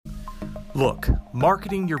Look,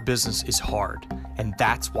 marketing your business is hard, and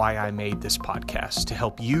that's why I made this podcast, to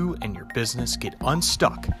help you and your business get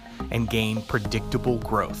unstuck and gain predictable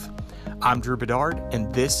growth. I'm Drew Bedard,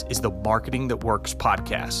 and this is the Marketing That Works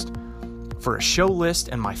podcast. For a show list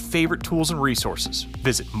and my favorite tools and resources,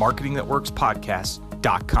 visit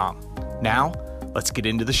marketingthatworkspodcast.com. Now, let's get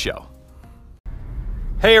into the show.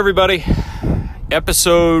 Hey everybody,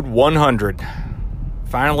 episode 100.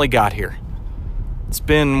 Finally got here. It's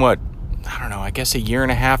been, I guess a year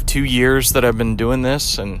and a half, 2 years that I've been doing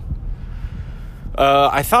this, and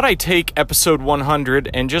I thought I'd take episode 100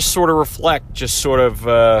 and just sort of reflect,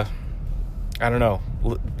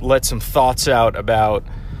 let some thoughts out about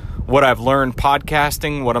what I've learned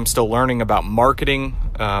podcasting, what I'm still learning about marketing.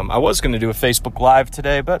 I was going to do a Facebook Live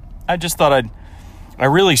today, but I just thought I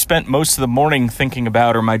really spent most of the morning thinking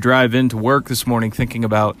about, or my drive into work this morning thinking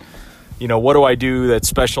about, what do I do that's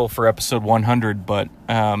special for episode 100, but,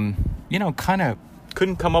 kind of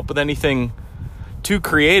couldn't come up with anything too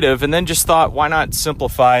creative, and then just thought, why not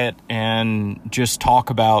simplify it and just talk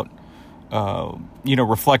about,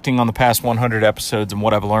 reflecting on the past 100 episodes and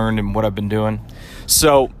what I've learned and what I've been doing.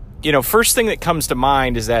 So, first thing that comes to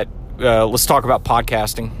mind is that, let's talk about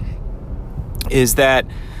podcasting, is that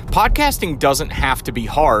podcasting doesn't have to be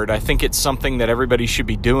hard. I think it's something that everybody should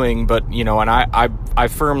be doing, but, and I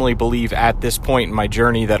firmly believe at this point in my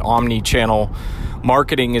journey that omni-channel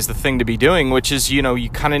marketing is the thing to be doing, which is, you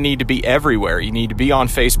kind of need to be everywhere. You need to be on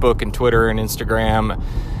Facebook and Twitter and Instagram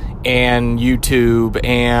and YouTube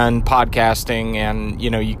and podcasting, and,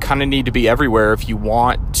 you kind of need to be everywhere if you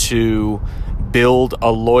want to build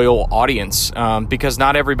a loyal audience, because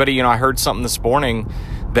not everybody, I heard something this morning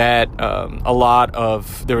that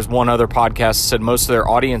there was one other podcast that said most of their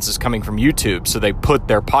audience is coming from YouTube, so they put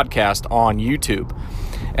their podcast on YouTube.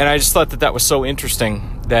 And I just thought that was so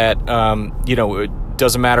interesting that, it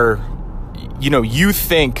doesn't matter, you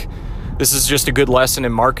think, this is just a good lesson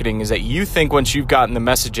in marketing, is that you think once you've gotten the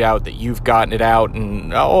message out that you've gotten it out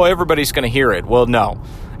and, everybody's going to hear it. Well, no,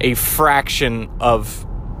 a fraction of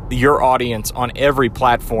your audience on every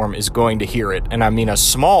platform is going to hear it. And I mean a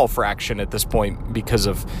small fraction at this point because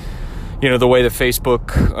of, the way that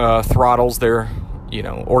Facebook throttles their,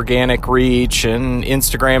 organic reach, and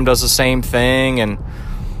Instagram does the same thing. And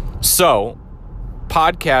so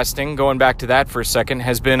podcasting, going back to that for a second,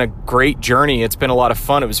 has been a great journey. It's been a lot of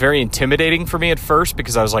fun. It was very intimidating for me at first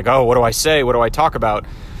because I was like, what do I say? What do I talk about?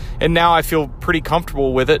 And now I feel pretty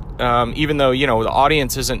comfortable with it, even though, the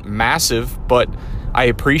audience isn't massive, but I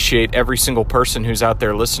appreciate every single person who's out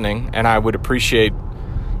there listening, and I would appreciate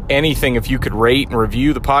anything if you could rate and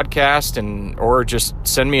review the podcast, or just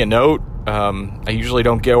send me a note. I usually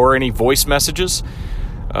don't get, or any voice messages.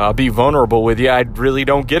 I'll be vulnerable with you. I really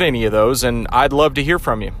don't get any of those, and I'd love to hear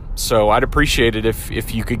from you. So I'd appreciate it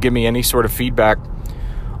if you could give me any sort of feedback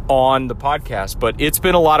on the podcast. But it's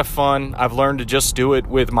been a lot of fun. I've learned to just do it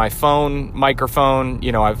with my phone microphone.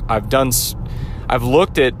 I've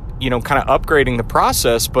looked at, kind of upgrading the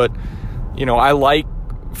process, but, I like,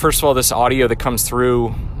 first of all, this audio that comes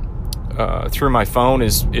through my phone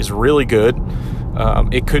is really good.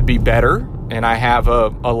 It could be better, and I have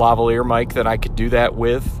a lavalier mic that I could do that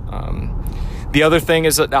with. The other thing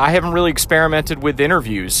is that I haven't really experimented with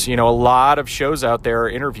interviews. A lot of shows out there are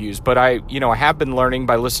interviews, but I have been learning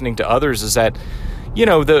by listening to others is that,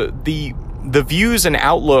 the views and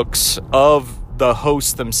outlooks of the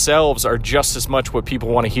hosts themselves are just as much what people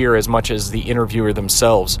want to hear as much as the interviewer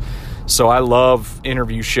themselves. So I love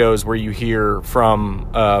interview shows where you hear from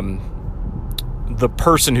the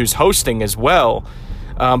person who's hosting as well.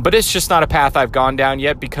 But it's just not a path I've gone down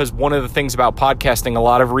yet, because one of the things about podcasting, a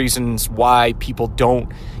lot of reasons why people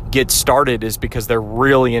don't get started is because they're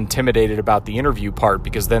really intimidated about the interview part,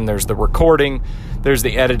 because then there's the recording, there's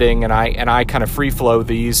the editing, and I kind of free flow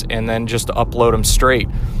these and then just upload them straight.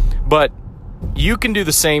 But you can do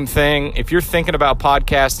the same thing. If you're thinking about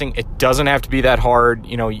podcasting, it doesn't have to be that hard.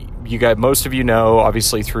 You guys, most of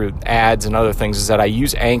obviously through ads and other things, is that I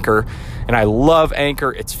use Anchor, and I love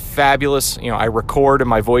Anchor. It's fabulous. I record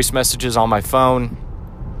my voice messages on my phone.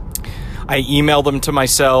 I email them to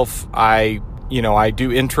myself. I do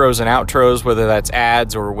intros and outros, whether that's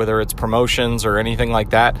ads or whether it's promotions or anything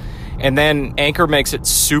like that. And then Anchor makes it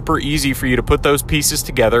super easy for you to put those pieces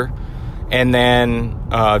together and then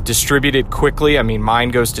distribute it quickly. I mean, mine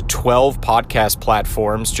goes to 12 podcast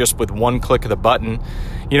platforms just with one click of the button.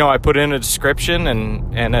 I put in a description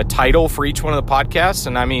and a title for each one of the podcasts.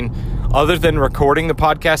 And I mean, other than recording the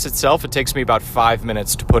podcast itself, it takes me about 5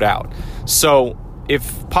 minutes to put out. So if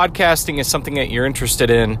podcasting is something that you're interested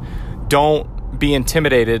in, don't be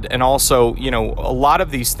intimidated. And also, a lot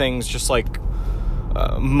of these things, just like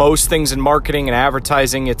most things in marketing and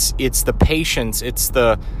advertising, it's the patience, it's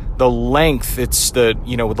the length, it's the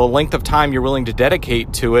length of time you're willing to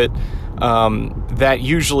dedicate to it, that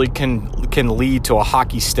usually can lead to a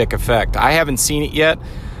hockey stick effect. I haven't seen it yet,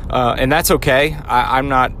 and that's okay. I'm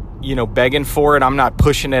not begging for it. I'm not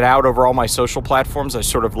pushing it out over all my social platforms. I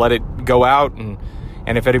sort of let it go out,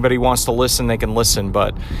 and if anybody wants to listen, they can listen.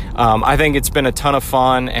 But I think it's been a ton of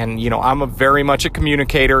fun, and I'm very much a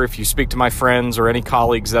communicator. If you speak to my friends or any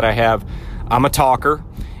colleagues that I have, I'm a talker.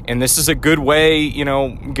 And this is a good way,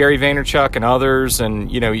 Gary Vaynerchuk and others,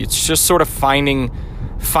 and, it's just sort of finding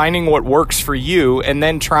what works for you, and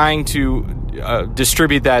then trying to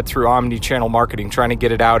distribute that through omni-channel marketing, trying to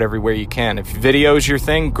get it out everywhere you can. If video is your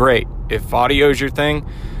thing, great. If audio is your thing,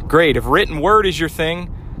 great. If written word is your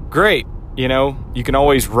thing, great. You can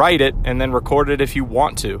always write it and then record it if you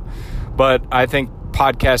want to. But I think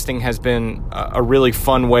podcasting has been a really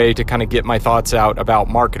fun way to kind of get my thoughts out about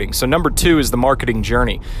marketing. So number 2 is the marketing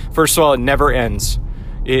journey. First of all, it never ends.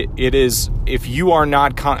 It is, if you are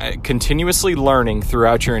not continuously learning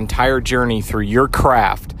throughout your entire journey through your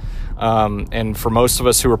craft, and for most of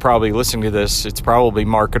us who are probably listening to this, it's probably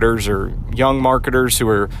marketers or young marketers who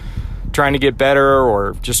are trying to get better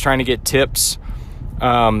or just trying to get tips.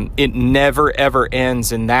 It never ever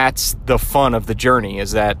ends, and that's the fun of the journey,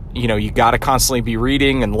 is that you got to constantly be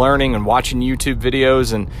reading and learning and watching YouTube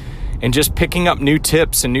videos and just picking up new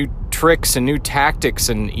tips and new tricks and new tactics,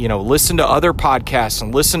 and listen to other podcasts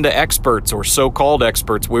and listen to experts or so-called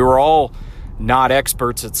experts. We were all not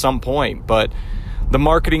experts at some point, but the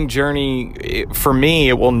marketing journey, for me,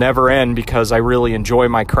 it will never end, because I really enjoy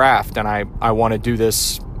my craft, and I want to do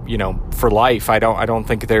this for life. I don't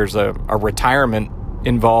think there's a retirement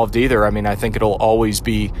involved either. I mean, I think it'll always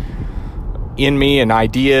be in me, and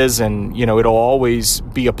ideas, and it'll always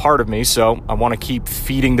be a part of me. So I want to keep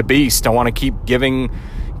feeding the beast. I want to keep giving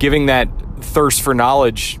that thirst for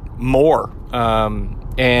knowledge more.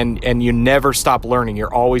 And you never stop learning.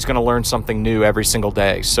 You're always going to learn something new every single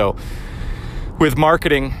day. So with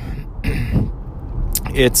marketing,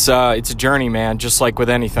 it's a journey, man, just like with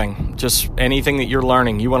anything. Just anything that you're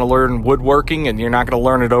learning. You want to learn woodworking, and you're not going to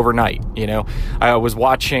learn it overnight. I was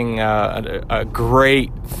watching a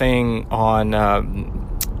great thing on,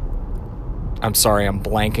 I'm sorry, I'm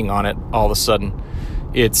blanking on it all of a sudden.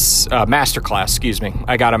 It's Masterclass, excuse me.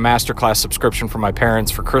 I got a Masterclass subscription from my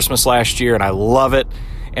parents for Christmas last year, and I love it.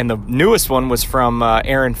 And the newest one was from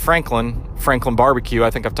Aaron Franklin Barbecue.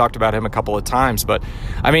 I think I've talked about him a couple of times. But,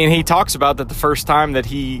 I mean, he talks about that the first time that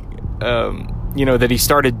he, that he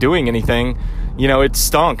started doing anything, it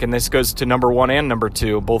stunk. And this goes to number 1 and number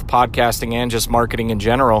 2, both podcasting and just marketing in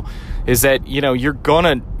general, is that,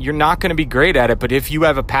 you're not going to be great at it. But if you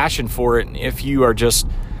have a passion for it, and if you are just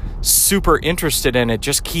super interested in it,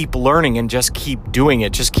 just keep learning and just keep doing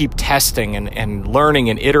it. Just keep testing and learning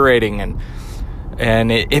and iterating, and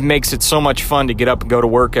it makes it so much fun to get up and go to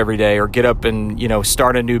work every day, or get up and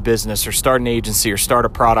start a new business, or start an agency, or start a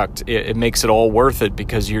product. It makes it all worth it,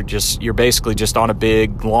 because you're basically just on a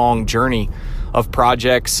big long journey of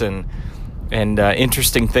projects and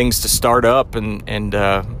interesting things to start up, and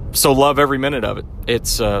so love every minute of it.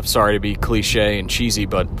 It's sorry to be cliche and cheesy,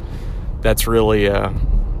 but that's really it.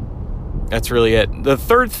 The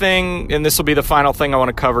third thing, and this will be the final thing I want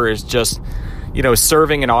to cover, is just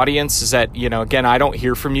serving an audience. Is that, again, I don't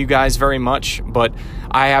hear from you guys very much, but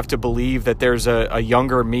I have to believe that there's a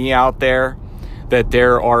younger me out there, that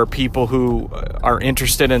there are people who are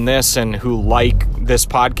interested in this and who like this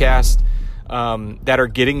podcast, that are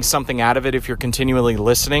getting something out of it if you're continually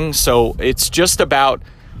listening. So it's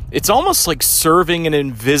almost like serving an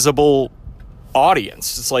invisible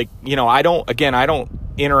audience. It's like, I don't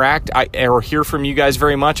interact or hear from you guys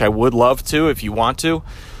very much. I would love to, if you want to.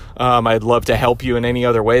 I'd love to help you in any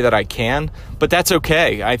other way that I can, but that's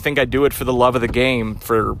okay. I think I do it for the love of the game,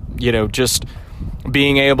 for, just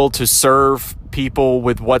being able to serve people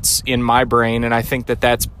with what's in my brain. And I think that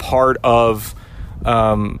that's part of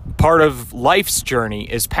life's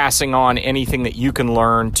journey, is passing on anything that you can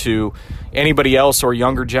learn to anybody else, or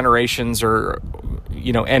younger generations, or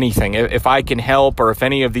anything. If I can help, or if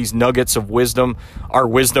any of these nuggets of wisdom are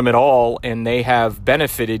wisdom at all, and they have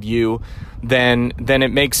benefited you, then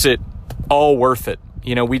it makes it all worth it.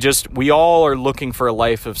 We all are looking for a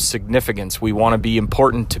life of significance. We want to be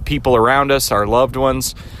important to people around us, our loved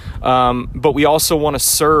ones, but we also want to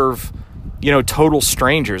serve, total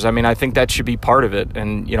strangers. I mean, I think that should be part of it.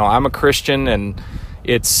 And, I'm a Christian, and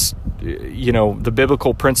it's, the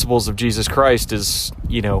biblical principles of Jesus Christ is,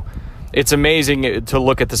 it's amazing to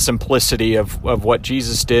look at the simplicity of what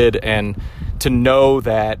Jesus did, and to know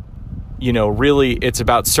that really it's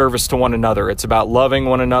about service to one another. It's about loving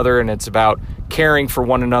one another, and it's about caring for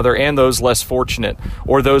one another and those less fortunate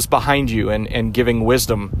or those behind you, and giving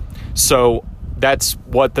wisdom. So that's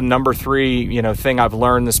what the number 3, thing I've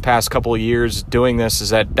learned this past couple of years doing this is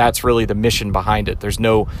that's really the mission behind it. There's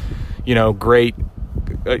no, great,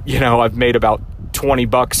 I've made about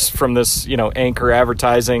 $20 from this, Anchor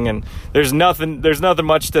advertising, and there's nothing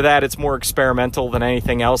much to that. It's more experimental than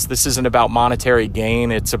anything else. This isn't about monetary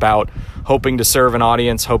gain. It's about hoping to serve an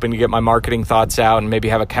audience, hoping to get my marketing thoughts out and maybe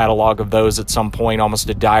have a catalog of those at some point, almost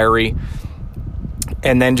a diary.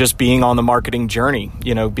 And then just being on the marketing journey,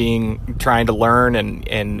 trying to learn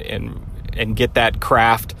and get that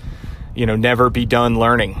craft, never be done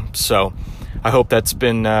learning. So I hope that's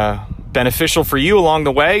been beneficial for you along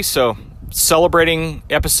the way. So celebrating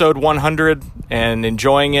episode 100 and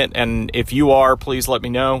enjoying it. And if you are, please let me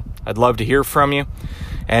know. I'd love to hear from you.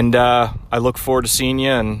 And I look forward to seeing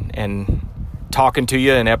you and talking to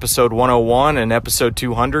you in episode 101 and episode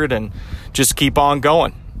 200, and just keep on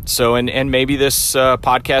going. So, and maybe this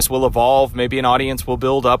podcast will evolve. Maybe an audience will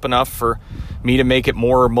build up enough for me to make it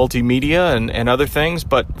more multimedia and other things.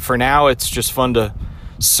 But for now, it's just fun to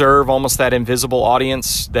serve almost that invisible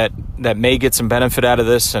audience that may get some benefit out of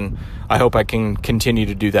this. And I hope I can continue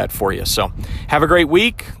to do that for you. So have a great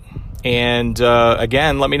week. And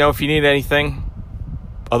again, let me know if you need anything.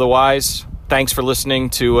 Otherwise, thanks for listening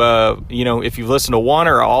to, if you've listened to one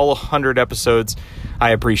or all 100 episodes, I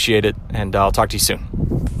appreciate it. And I'll talk to you soon.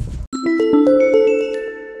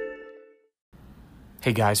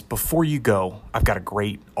 Hey guys, before you go, I've got a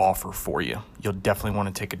great offer for you. You'll definitely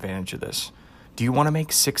want to take advantage of this. Do you want to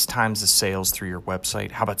make 6 times the sales through your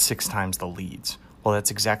website? How about 6 times the leads? Well, that's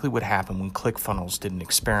exactly what happened when ClickFunnels did an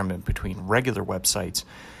experiment between regular websites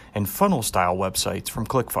and funnel-style websites from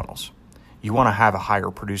ClickFunnels. You want to have a higher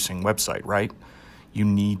producing website, right? You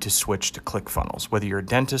need to switch to ClickFunnels. Whether you're a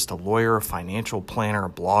dentist, a lawyer, a financial planner, a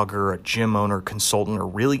blogger, a gym owner, consultant, or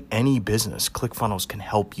really any business, ClickFunnels can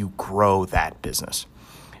help you grow that business.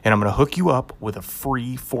 And I'm going to hook you up with a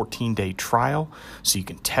free 14-day trial so you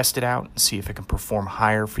can test it out and see if it can perform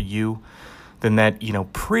higher for you than that,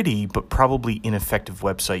 pretty but probably ineffective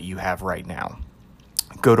website you have right now.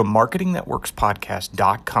 Go to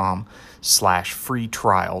marketingthatworkspodcast.com/free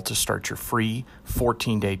trial to start your free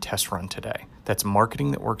 14-day test run today. That's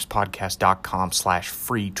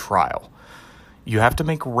marketingthatworkspodcast.com/free trial. You have to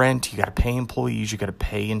make rent, you got to pay employees, you got to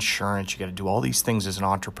pay insurance, you got to do all these things as an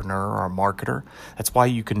entrepreneur or a marketer. That's why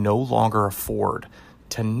you can no longer afford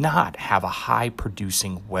to not have a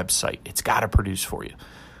high-producing website. It's got to produce for you.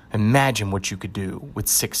 Imagine what you could do with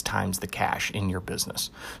 6 times the cash in your business.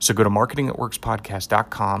 So go to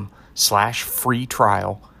marketingthatworkspodcast.com/free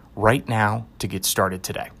trial right now to get started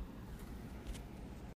today.